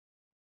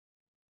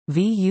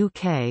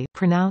VUK,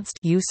 pronounced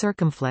U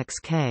circumflex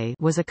K,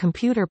 was a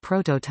computer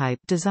prototype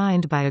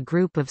designed by a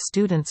group of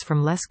students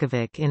from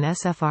Leskovac in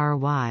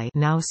SFRY,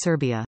 now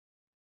Serbia.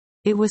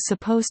 It was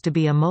supposed to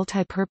be a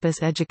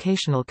multipurpose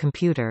educational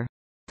computer.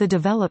 The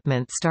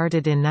development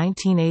started in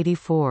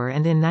 1984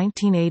 and in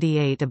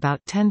 1988 about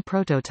 10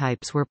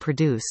 prototypes were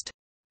produced.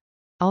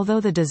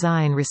 Although the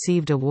design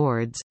received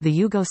awards, the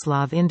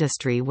Yugoslav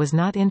industry was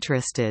not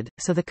interested,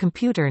 so the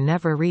computer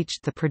never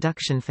reached the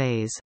production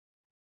phase.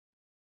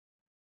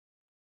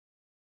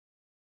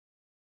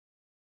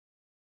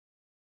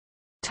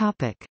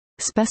 Topic: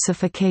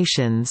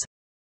 Specifications.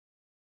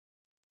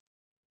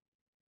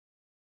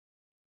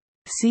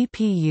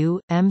 CPU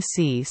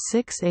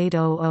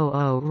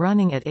MC68000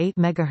 running at 8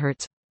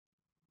 MHz.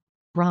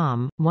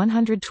 ROM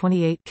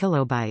 128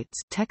 kilobytes.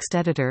 Text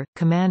editor,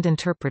 command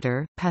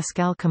interpreter,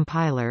 Pascal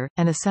compiler,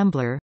 and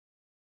assembler.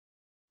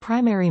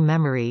 Primary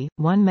memory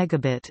 1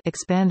 megabit,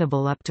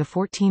 expandable up to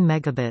 14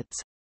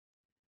 megabits.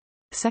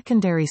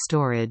 Secondary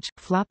storage,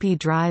 floppy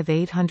drive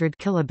 800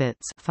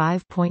 kilobits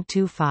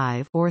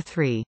 5.25 or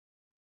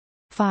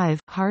 3.5,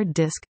 hard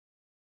disk.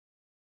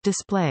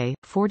 Display,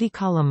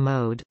 40-column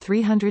mode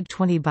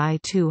 320 by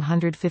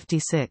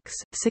 256,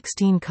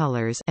 16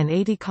 colors and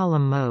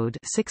 80-column mode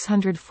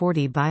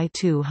 640 by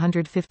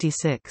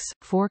 256,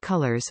 4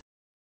 colors.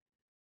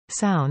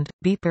 Sound,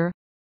 beeper.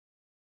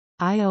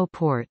 I/O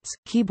ports,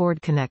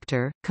 keyboard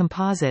connector,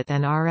 composite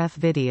and RF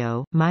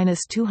video,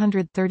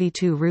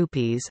 -232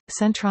 rupees,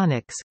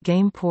 Centronics,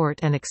 game port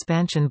and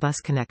expansion bus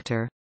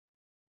connector.